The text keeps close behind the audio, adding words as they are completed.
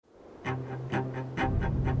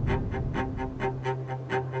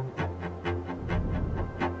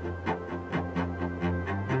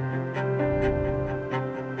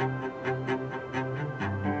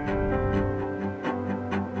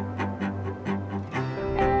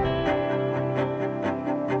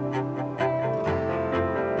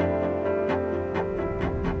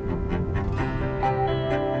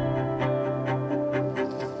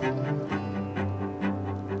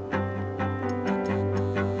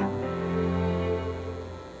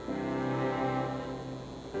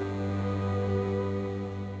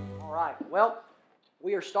right. Well,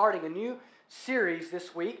 we are starting a new series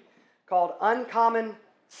this week called Uncommon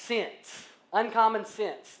Sense. Uncommon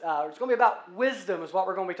Sense. It's going to be about wisdom is what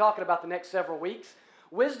we're going to be talking about the next several weeks.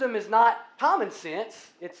 Wisdom is not common sense.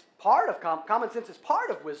 It's part of common sense is part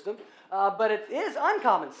of wisdom, but it is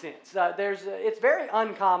uncommon sense. It's very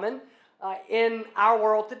uncommon in our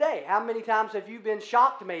world today. How many times have you been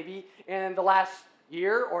shocked maybe in the last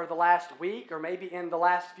year or the last week or maybe in the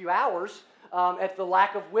last few hours at the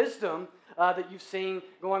lack of wisdom that you've seen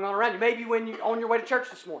going on around you? Maybe when you on your way to church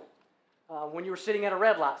this morning, when you were sitting at a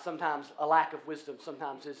red light, sometimes a lack of wisdom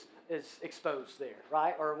sometimes is exposed there,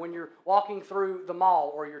 right? Or when you're walking through the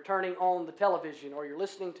mall, or you're turning on the television, or you're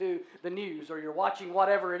listening to the news, or you're watching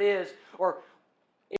whatever it is, or